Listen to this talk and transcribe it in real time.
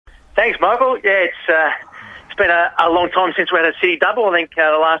Thanks, Michael. Yeah, it's been a long time since we had a city double. I think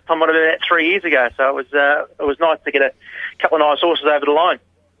the last time might have been about 3 years ago. So it was nice to get a couple of nice horses over the line.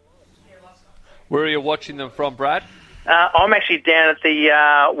 Where are you watching them from, Brad? I'm actually down at the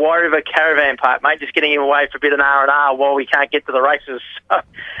Wye River Caravan Park, mate, just getting him away for a bit of R&R while we can't get to the races. So,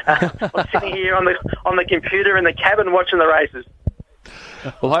 I'm sitting here on the computer in the cabin watching the races.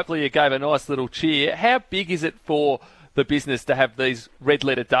 Well, hopefully you gave a nice little cheer. How big is it for the business to have these red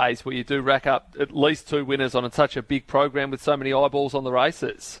letter days where you do rack up at least 2 winners on such a big program with so many eyeballs on the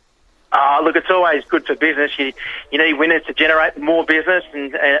races? Look, it's always good for business. You need winners to generate more business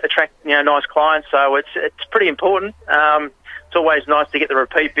and attract nice clients. So it's pretty important. It's always nice to get the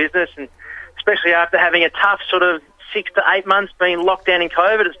repeat business, and especially after having a tough sort of 6 to 8 months being locked down in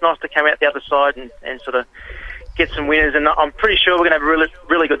COVID, it's nice to come out the other side and sort of get some winners. And I'm pretty sure we're going to have a really,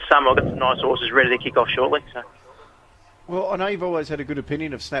 really good summer. I've got some nice horses ready to kick off shortly. So. Well, I know you've always had a good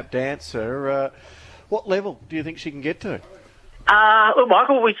opinion of Snap Dancer. What level do you think she can get to? Look,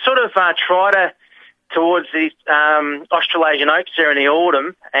 Michael, we sort of try towards the Australasian Oaks there in the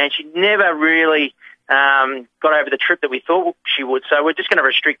autumn, and she never really got over the trip that we thought she would. So we're just going to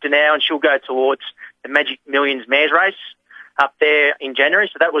restrict her now, and she'll go towards the Magic Millions Mares race up there in January.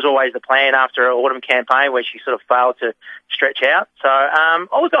 So that was always the plan after her autumn campaign where she sort of failed to stretch out. So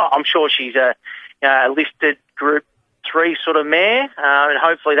I'm sure she's a listed Group 3 sort of mare, and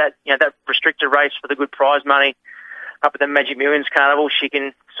hopefully that restricted race for the good prize money up at the Magic Millions Carnival, she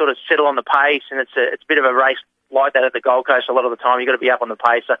can sort of settle on the pace, and it's a bit of a race like that at the Gold Coast a lot of the time. You've got to be up on the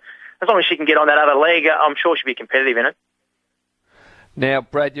pace. So as long as she can get on that other leg, I'm sure she'll be competitive in it. Now,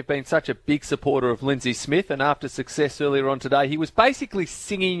 Brad, you've been such a big supporter of Lindsay Smith, and after success earlier on today, he was basically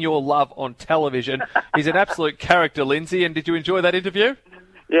singing your love on television. He's an absolute character, Lindsay, and did you enjoy that interview?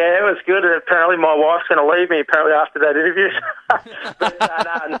 Yeah, it was good. Apparently my wife's going to leave me after that interview.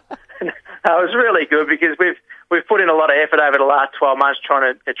 But, it was really good because we've put in a lot of effort over the last 12 months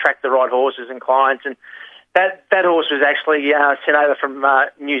trying to attract the right horses and clients, and that horse was actually sent over from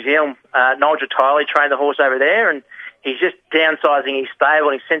New Zealand. Nigel Tiley trained the horse over there, and he's just downsizing his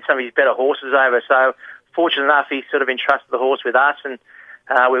stable, and he sent some of his better horses over. So fortunate enough, he sort of entrusted the horse with us, and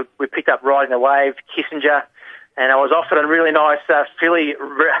we picked up Riding the Wave, Kissinger, and I was offered a really nice filly,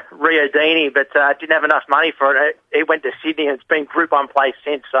 Rio Dini, but didn't have enough money for it. It went to Sydney, and it's been Group 1 place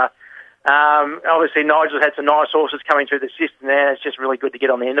since. So obviously Nigel's had some nice horses coming through the system there. It's just really good to get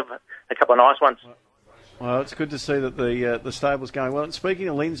on the end of a couple of nice ones. Well, it's good to see that the stable's going well. And speaking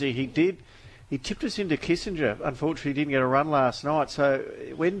of Lindsay, he tipped us into Kissinger. Unfortunately, he didn't get a run last night. So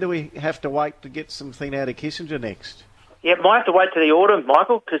when do we have to wait to get something out of Kissinger next? Yeah, might have to wait to the autumn,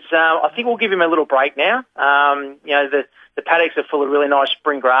 Michael, because I think we'll give him a little break now. The paddocks are full of really nice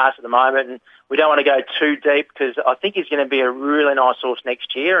spring grass at the moment, and we don't want to go too deep because I think he's going to be a really nice horse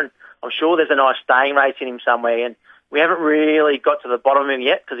next year, and I'm sure there's a nice staying race in him somewhere, and we haven't really got to the bottom of him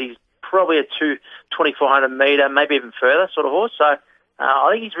yet because he's probably a 2,400 metre, maybe even further sort of horse. So I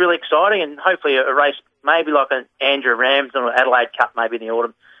think he's really exciting, and hopefully a race maybe like an Andrew Ramsden or Adelaide Cup maybe in the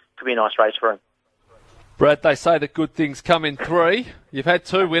autumn could be a nice race for him. Brad, they say that good things come in 3. You've had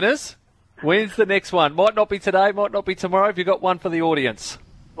 2 winners. When's the next one? Might not be today, might not be tomorrow. Have you got one for the audience?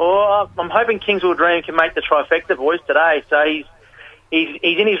 Well, I'm hoping Kingswood Dream can make the trifecta, boys, today. So he's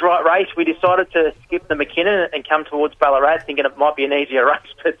in his right race. We decided to skip the McKinnon and come towards Ballarat, thinking it might be an easier race,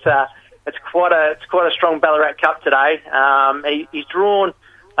 but it's quite a strong Ballarat Cup today. He's drawn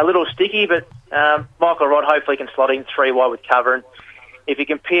a little sticky, but Michael Rod hopefully can slot in 3 wide with cover, and if he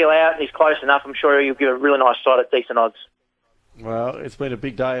can peel out and he's close enough, I'm sure he'll give a really nice sight at decent odds. Well, it's been a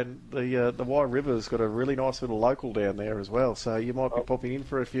big day, and the Wye River's got a really nice little local down there as well, so you might be popping in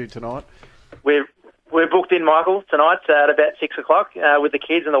for a few tonight. We're booked in, Michael, tonight at about 6 o'clock with the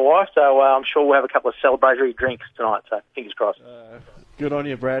kids and the wife, so I'm sure we'll have a couple of celebratory drinks tonight, so fingers crossed. Good on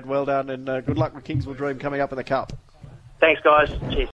you, Brad. Well done, and good luck with Kingswood Dream coming up in the Cup. Thanks, guys. Cheers.